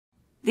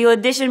The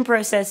audition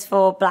process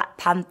for Black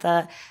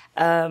Panther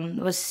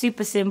was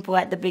super simple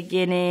at the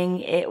beginning.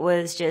 It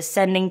was just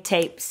sending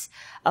tapes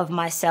of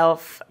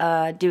myself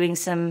doing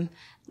some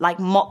like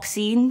mock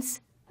scenes.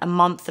 A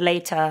month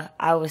later,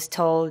 I was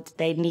told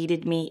they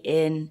needed me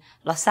in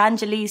Los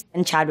Angeles,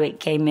 and Chadwick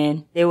came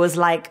in. It was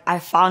like I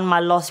found my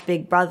lost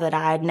big brother that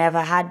I had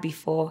never had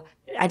before.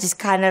 I just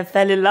kind of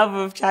fell in love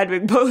with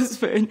Chadwick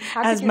Boseman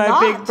as my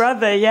big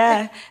brother.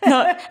 Yeah,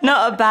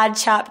 not a bad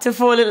chap to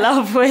fall in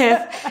love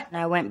with. And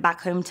I went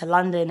back home to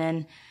London,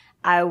 and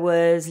I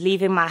was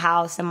leaving my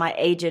house, and my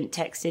agent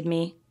texted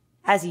me,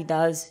 as he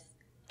does.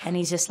 And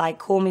he's just like,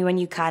 call me when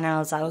you can. And I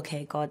was like,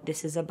 okay, God,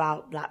 this is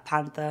about Black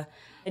Panther.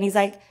 And he's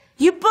like,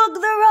 you booked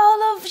the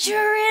role of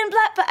Shuri in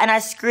Black Panther. And I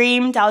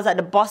screamed. I was at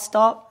the bus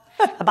stop,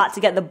 about to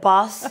get the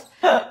bus.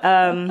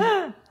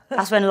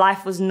 That's when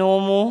life was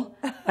normal,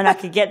 when I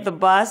could get the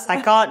bus.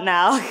 I can't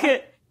now.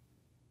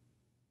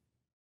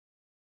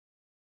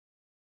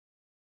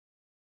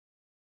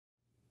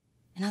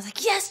 And I was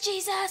like, yes,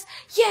 Jesus,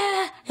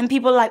 yeah. And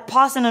people like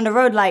passing on the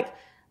road like,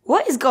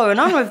 what is going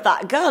on with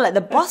that girl at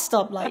the bus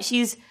stop? Like,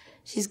 she's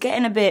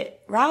getting a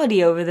bit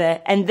rowdy over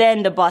there. And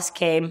then the bus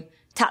came,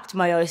 tapped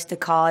my Oyster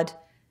card,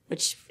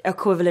 which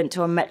equivalent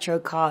to a Metro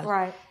card.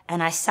 Right.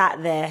 And I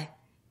sat there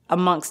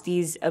amongst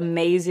these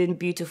amazing,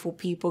 beautiful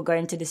people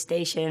going to the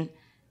station,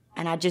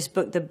 and I just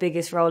booked the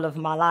biggest role of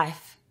my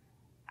life.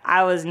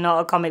 I was not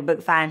a comic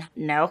book fan.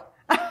 No.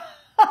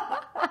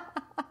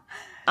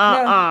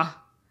 No.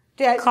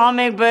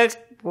 Comic books,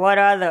 what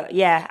are the...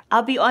 Yeah.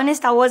 I'll be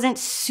honest, I wasn't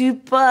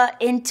super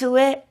into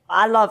it.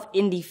 I love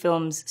indie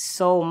films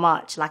so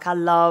much. Like, I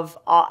love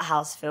art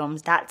house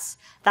films. That's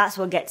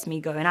what gets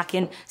me going. I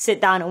can sit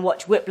down and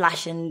watch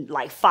Whiplash in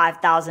like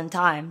 5,000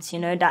 times. You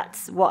know,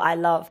 that's what I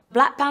love.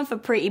 Black Panther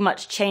pretty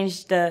much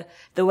changed the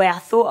way I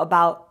thought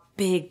about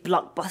big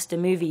blockbuster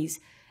movies.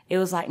 It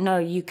was like, no,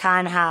 you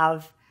can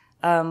have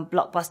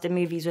blockbuster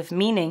movies with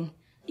meaning.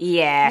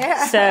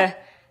 Yeah. So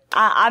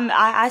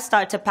I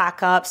started to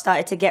pack up,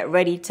 started to get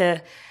ready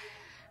to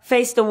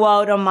face the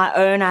world on my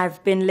own.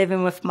 I've been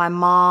living with my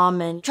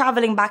mom and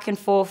traveling back and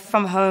forth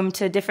from home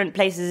to different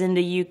places in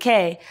the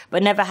UK,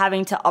 but never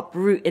having to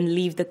uproot and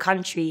leave the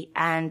country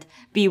and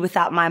be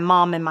without my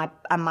mom and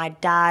my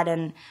dad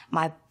and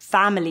my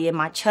family and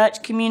my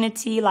church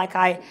community. Like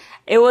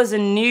it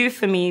wasn't new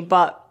for me,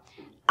 but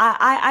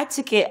I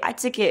took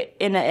it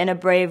in a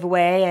brave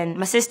way. And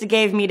my sister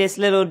gave me this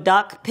little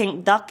duck,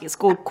 pink duck. It's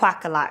called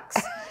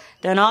Quackalax.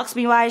 Don't ask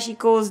me why she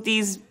calls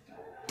these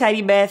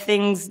teddy bear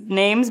things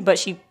names, but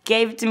she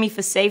gave it to me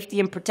for safety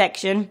and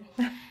protection,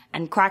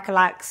 and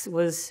Quackalax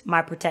was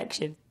my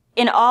protection.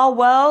 In our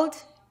world,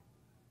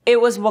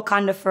 it was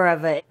Wakanda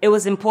Forever. It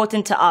was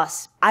important to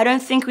us. I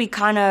don't think we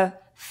kind of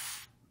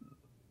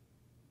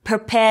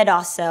prepared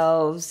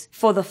ourselves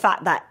for the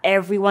fact that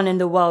everyone in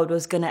the world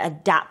was going to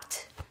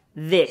adapt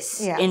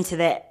this into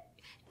their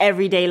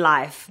everyday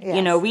life. Yes.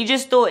 You know, we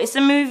just thought it's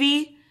a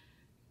movie,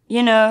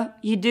 you know,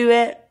 you do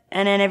it,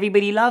 and then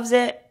everybody loves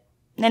it,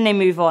 then they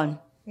move on.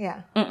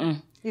 Yeah.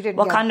 You didn't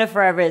Wakanda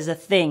Forever is a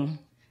thing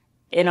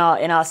in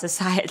our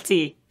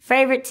society.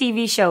 Favorite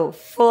TV show,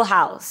 Full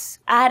House.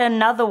 I had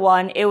another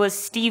one. It was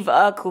Steve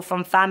Urkel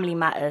from Family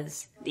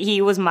Matters.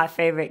 He was my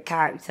favorite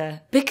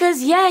character.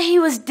 Because, yeah, he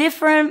was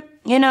different,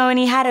 you know, and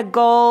he had a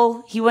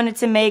goal. He wanted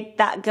to make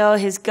that girl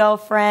his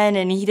girlfriend,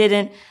 and he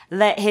didn't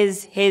let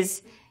his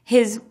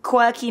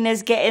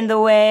quirkiness get in the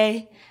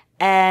way.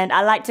 And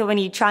I liked it when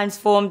he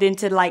transformed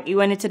into, like, he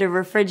went into the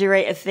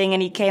refrigerator thing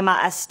and he came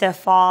out as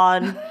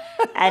Stefan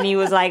and he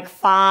was, like,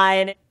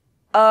 fine.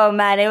 Oh,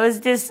 man, it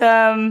was this,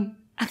 oh,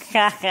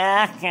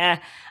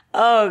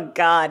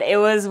 God. It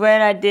was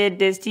when I did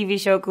this TV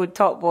show called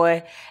Top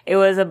Boy. It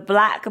was a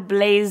black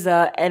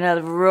blazer and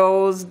a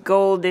rose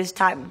goldish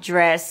type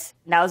dress.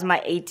 That was my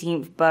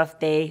 18th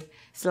birthday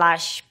 /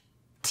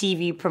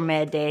 TV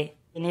premiere day.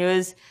 And it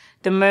was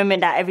the moment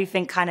that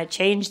everything kind of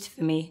changed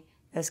for me.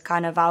 It's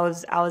kind of, I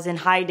was in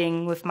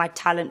hiding with my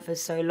talent for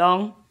so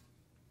long.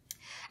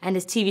 And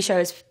this TV show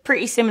is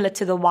pretty similar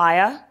to The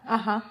Wire.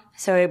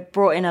 So it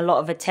brought in a lot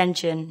of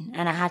attention,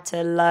 and I had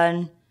to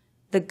learn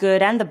the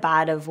good and the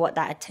bad of what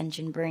that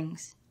attention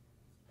brings.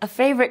 A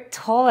favorite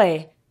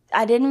toy.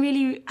 I didn't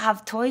really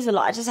have toys a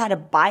lot. I just had a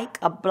bike,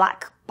 a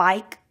black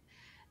bike.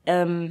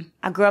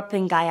 I grew up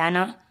in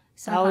Guyana,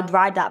 so I would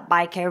ride that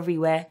bike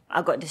everywhere.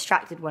 I got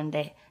distracted one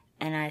day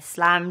and I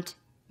slammed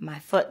my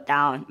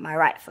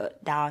right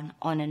foot down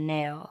on a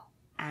nail,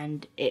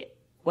 and it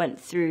went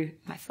through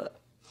my foot.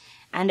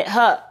 And it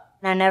hurt.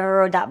 And I never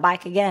rode that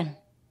bike again.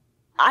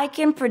 I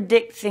can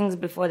predict things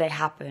before they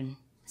happen.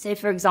 Say,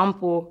 for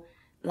example,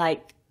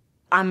 like,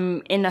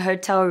 I'm in the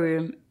hotel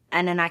room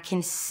and then I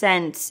can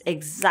sense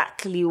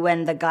exactly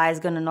when the guy's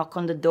gonna knock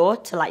on the door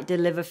to, like,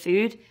 deliver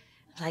food.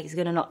 Like, he's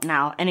gonna knock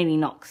now, and then he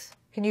knocks.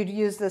 Can you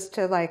use this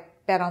to,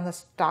 like, bet on the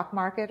stock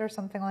market or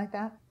something like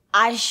that?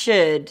 I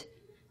should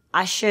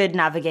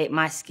navigate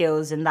my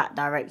skills in that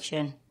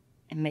direction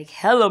and make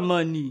hella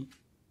money.